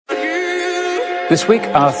This week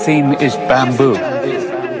our theme is bamboo.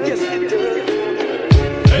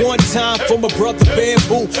 One time for my brother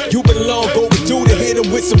Bamboo. You been long overdue to hit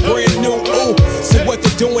him with some brand new ooh. So what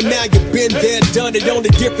they're doing now, you've been there, done it. Only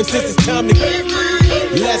difference is it's time to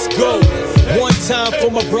let's go. One time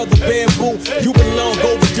for my brother Bamboo. You been long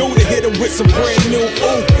overdue to hit him with some brand new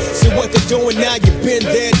ooh. So what they're doing now, you've been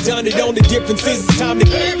there, done it. Only difference is it's time to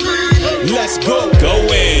let's go.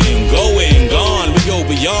 Going, gone. We go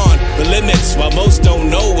beyond the limits while most don't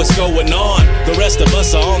know what's going on. The rest of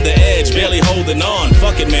us are on the edge, barely holding on.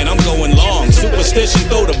 Fuck it, man, I'm going long. Superstition,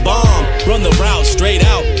 throw the bomb. Run the route straight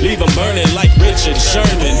out, leave them burning like Richard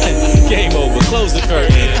Sherman. Game over, close the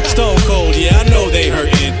curtain. Stone cold, yeah, I know they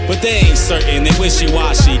hurting, but they ain't certain, they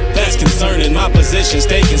wishy-washy. That's concerning, my position,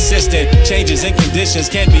 stay consistent. Changes in conditions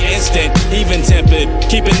can't be instant, even tempered.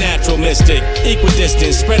 Keep it natural, mystic,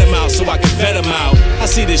 equidistant. Spread them out so I can vet them out. I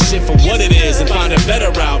see this shit for what it is and find a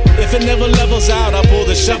better route. If it never levels out, I pull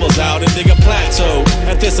the shovels out and dig a plateau.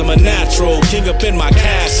 At this I'm a natural, king up in my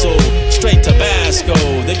castle. Straight Tabasco,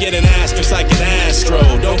 they get an asterisk like an astro.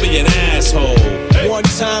 Don't be an asshole. One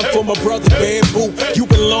time for my brother Bamboo. You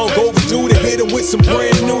been long overdue to hit him with some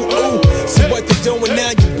brand new ooh. See what they're doing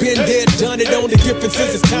now, you've been there, done it. Only difference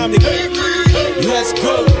is it's time to let's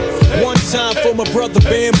go. One time for my brother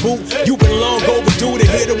Bamboo. You been long overdue to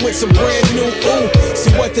hit him with some brand new ooh.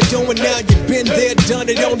 See what they're doing now, you've been there, done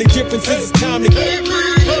it. Only difference is it's time to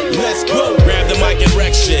let's go. Grab the mic and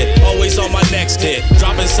wreck shit, always on my next hit.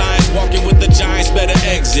 Dropping signs, walking with the giants, better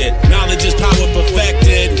exit. Knowledge is power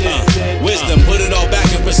perfected. Wisdom, put it all back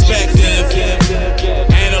in perspective.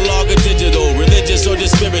 Analog or digital, religious or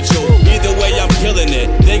just spiritual. Either way, I'm killing it.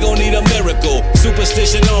 They gon' need a miracle.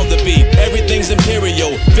 Superstition on the beat, everything's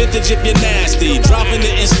imperial. Vintage if you're nasty, dropping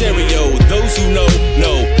it in stereo. Those who know,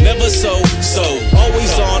 never so.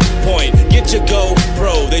 Always on point, get your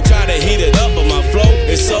GoPro. They try to heat it up, but my flow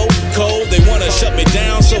is so cold. They wanna shut me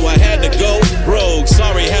down, so I had to go rogue.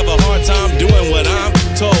 Sorry, have a hard time doing what I'm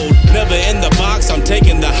told. Never in the box, I'm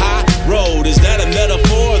taking the high road. Is that a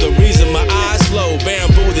metaphor? The reason my eyes slow.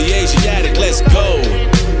 Bamboo, the Asiatic, let's go.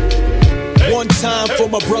 One time for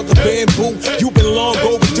my brother Bamboo. You been long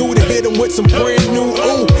overdue to hit him with some brand new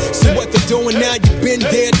ooh. See what they're doing now, you've been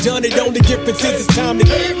there, done it. Only difference is it's time to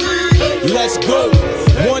let's go.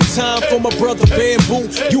 One time for my brother Bamboo.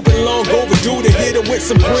 You been long overdue to hit him with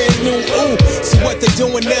some brand new ooh. See what they're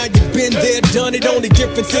doing now, you've been there, done it. Only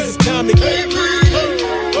difference is it's time to